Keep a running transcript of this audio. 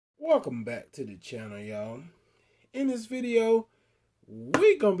Welcome back to the channel, y'all. In this video,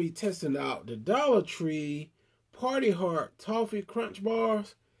 we're going to be testing out the Dollar Tree Party Heart Toffee Crunch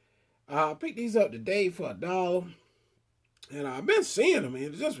Bars. I picked these up today for $1. And I've been seeing them,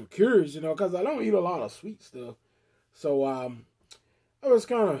 and just for curious, because I don't eat a lot of sweet stuff. So, I was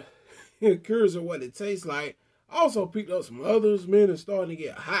kind of curious of what it tastes like. I also picked up some others, man. It's starting to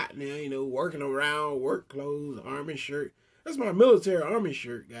get hot now, working around, work clothes, army shirt. That's my military army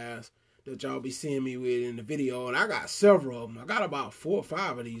shirt, guys, that y'all be seeing me with in the video. And I got several of them. I got about 4 or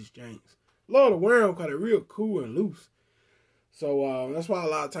 5 of these janks. Love to wear them because they're real cool and loose. So that's why a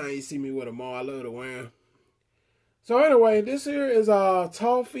lot of times you see me with them all. I love to wear them. So anyway, this here is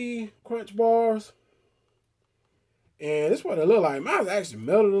toffee crunch bars. And this is what it look like. Mine's actually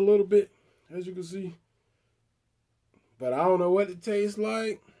melted a little bit, as you can see. But I don't know what it tastes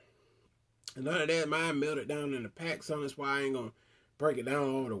like. And none of that, mine melted down in the pack, so that's why I ain't gonna break it down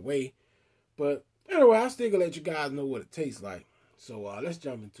all the way. But anyway, I still gonna let you guys know what it tastes like. So let's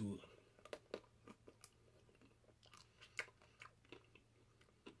jump into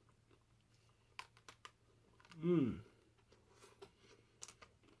it.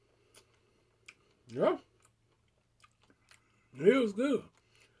 Yeah. It was good.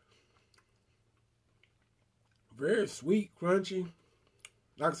 Very sweet, crunchy.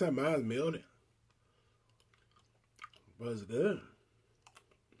 Like I said, mine's melted. But it's good.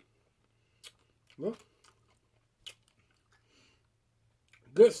 Well,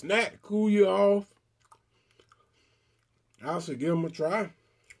 good snack to cool you off. I should give them a try.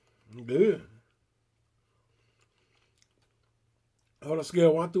 Good. On a scale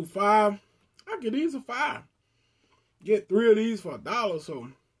of 1 through 5, I give these a 5. Get 3 of these for $1, so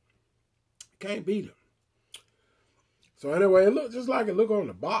can't beat it. So anyway, it looked just like it looked on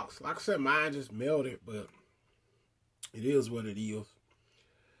the box. Like I said, mine just melted, but it is what it is.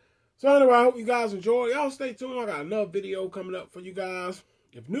 So anyway, I hope you guys enjoy. Y'all stay tuned. I got another video coming up for you guys.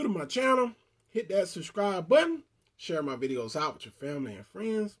 If you're new to my channel, hit that subscribe button. Share my videos out with your family and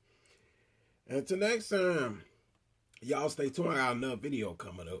friends. And until next time, y'all stay tuned. I got another video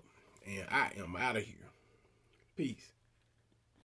coming up. And I am out of here. Peace.